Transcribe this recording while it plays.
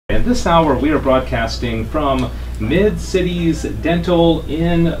and this hour we are broadcasting from Mid-Cities Dental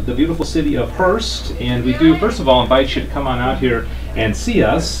in the beautiful city of Hearst. And we do, first of all, invite you to come on out here and see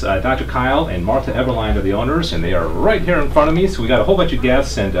us. Dr. Kyle and Martha Everline are the owners, and they are right here in front of me. So we got a whole bunch of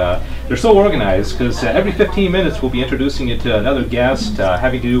guests, and they're so organized because every 15 minutes we'll be introducing you to another guest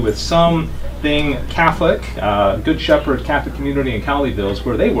having to do with something Catholic. Good Shepherd Catholic community in Colleyville is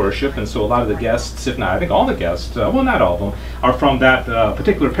where they worship, and so a lot of the guests, if not, I think all the guests, well, not all of them, are from that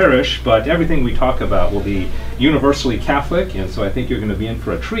particular parish, but everything we talk about will be universally Catholic, and so I think you're going to be in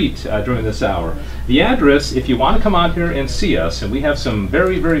for a treat during this hour. The address, if you want to come out here and see us, and we have some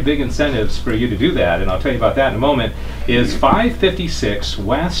very, very big incentives for you to do that, and I'll tell you about that in a moment, is 556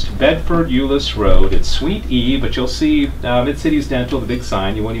 West Bedford Euless Road. It's Suite E, but you'll see Mid-Cities Dental, the big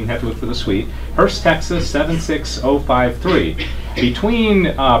sign. You won't even have to look for the suite. Hearst, Texas 76053.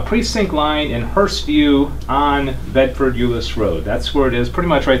 Between Precinct Line and Hearst View on Bedford Euless Road. That's where it is, pretty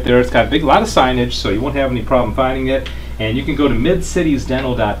much right there. It's got a lot of signage, so you won't have any problem finding it. And you can go to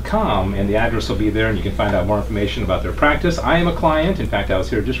midcitiesdental.com, and the address will be there, and you can find out more information about their practice. I am a client. In fact, I was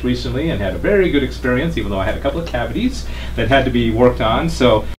here just recently and had a very good experience, even though I had a couple of cavities that had to be worked on. So